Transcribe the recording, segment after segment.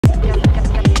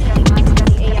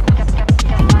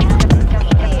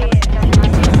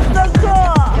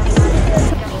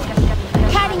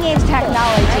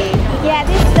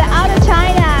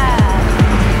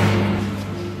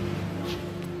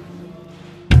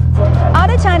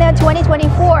China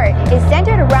 2024 is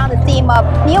centered around the theme of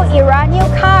New Era, New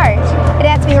Cars. It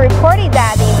has been reported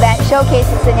that the event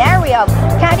showcases an area of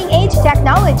cutting-edge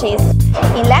technologies,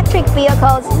 electric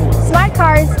vehicles, smart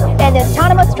cars, and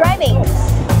autonomous driving.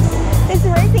 This is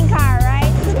a racing car,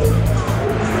 right?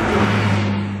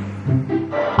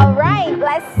 Alright,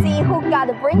 let's see who got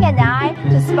the bring an eye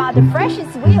to spot the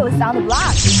freshest wheels on the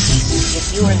block.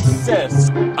 If you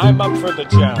insist, I'm up for the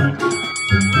challenge.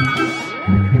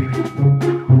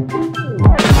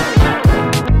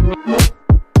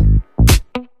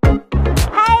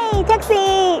 Hey,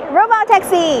 taxi! Robot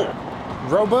taxi!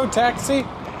 Robo-taxi?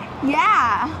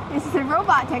 Yeah, this is a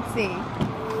robot taxi.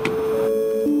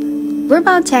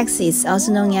 Robot taxis,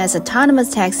 also known as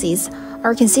autonomous taxis,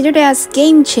 are considered as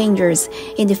game changers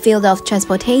in the field of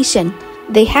transportation.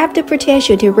 They have the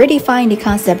potential to redefine the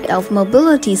concept of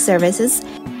mobility services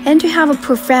and to have a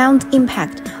profound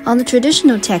impact on the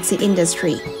traditional taxi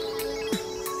industry.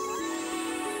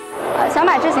 小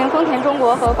马智行丰田中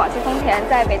国和广汽丰田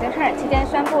在北京车展期间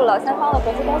宣布了三方的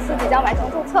合资公司即将完成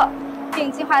注册，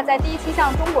并计划在第一期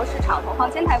向中国市场投放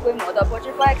1000台规模的波之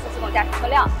Flex 自动驾驶车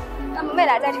辆。那么未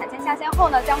来在产线下线后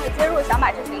呢，将会接入小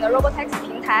马智行的 Robotaxi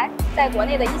平台，在国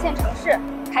内的一线城市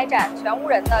开展全无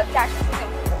人的驾驶出行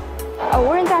服务。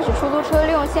无人驾驶出租车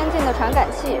利用先进的传感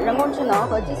器、人工智能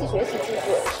和机器学习技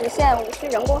术，实现无需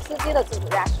人工司机的自主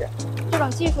驾驶。这种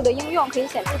技术的应用可以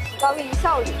显著提高运营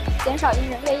效率，减少因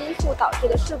人为因素导致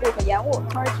的事故和延误，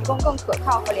从而提供更可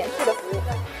靠和连续的服务。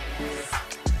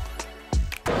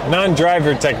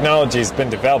Non-driver technology has been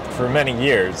developed for many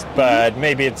years, but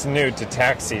maybe it's new to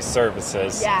taxi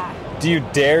services. Yeah. Do you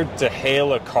dare to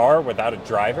hail a car without a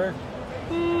driver?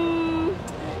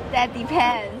 That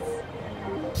depends.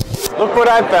 Look what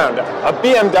I found, a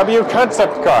BMW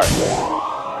concept car.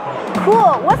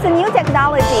 Cool, what's the new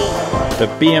technology? The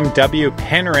BMW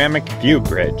Panoramic View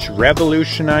Bridge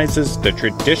revolutionizes the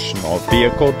traditional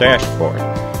vehicle dashboard.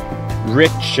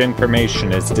 Rich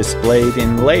information is displayed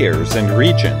in layers and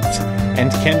regions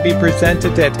and can be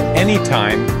presented at any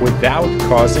time without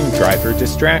causing driver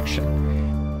distraction.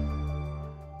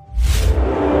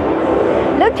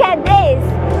 Look at this,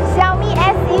 Xiaomi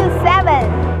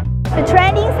SU7. The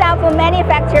trending cell phone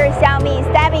manufacturer Xiaomi is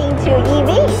stepping into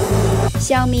EVs.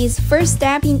 Xiaomi's first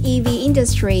step in EV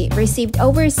industry received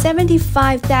over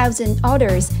 75,000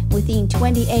 orders within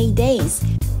 28 days,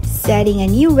 setting a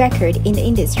new record in the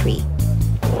industry.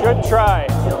 Good try.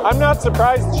 I'm not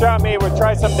surprised Xiaomi would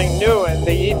try something new in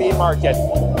the EV market,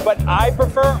 but I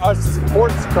prefer a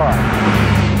sports car.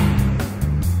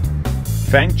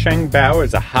 Fangcheng Bao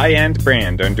is a high-end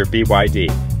brand under BYD.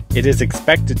 It is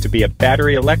expected to be a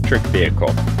battery electric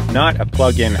vehicle, not a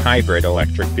plug-in hybrid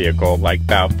electric vehicle like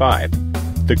Bao 5.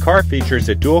 The car features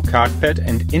a dual cockpit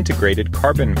and integrated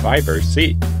carbon fiber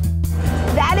seat.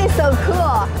 That is so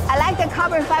cool. I like the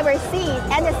carbon fiber seat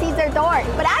and the Caesar door,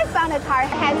 but I found a car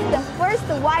has the first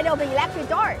wide-open electric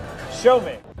door. Show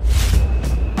me.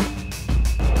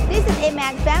 This is a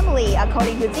Mac family,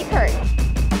 according to Zeekr.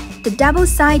 The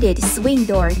double-sided swing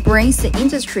door brings the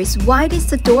industry's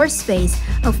widest door space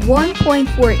of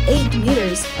 1.48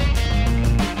 meters.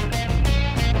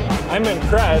 I'm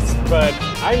impressed, but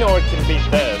I know it can beat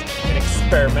this, an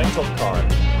experimental car.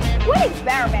 What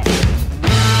experiment?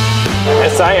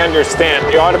 As I understand,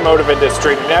 the automotive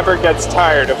industry never gets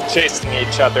tired of chasing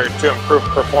each other to improve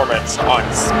performance on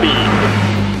speed.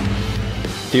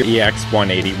 The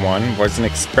EX181 was an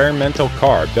experimental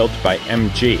car built by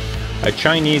MG, a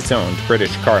Chinese-owned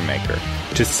British car maker,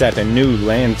 to set a new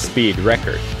land speed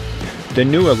record. The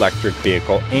new electric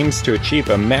vehicle aims to achieve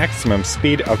a maximum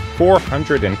speed of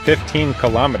 415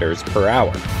 kilometers per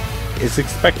hour. It is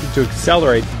expected to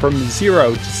accelerate from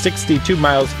 0 to 62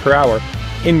 miles per hour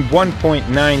in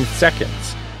 1.9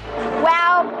 seconds.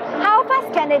 Well, how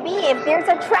fast can it be if there's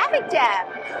a traffic jam?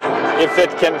 If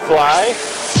it can fly?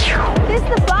 This is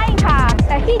the flying car,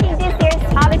 the hitting this year's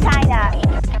Hobby China.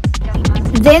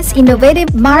 This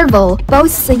innovative marvel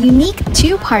boasts a unique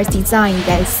two-part design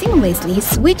that seamlessly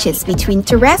switches between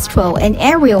terrestrial and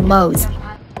aerial modes.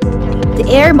 The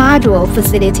air module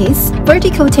facilitates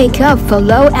vertical takeoff for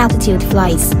low-altitude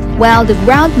flights, while the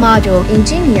ground module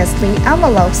ingeniously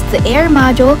envelopes the air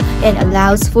module and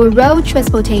allows for road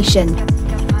transportation.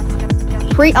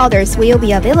 Pre-orders will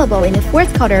be available in the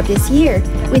fourth quarter of this year,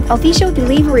 with official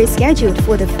delivery scheduled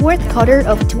for the fourth quarter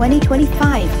of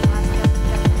 2025.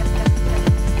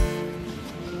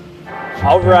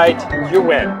 All right, you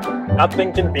win.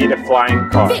 Nothing can beat a flying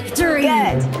car. Victory!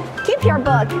 Good. Keep your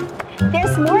book.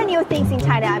 There's more new things in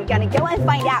China. I'm gonna go and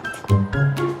find out.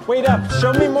 Wait up,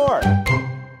 show me more.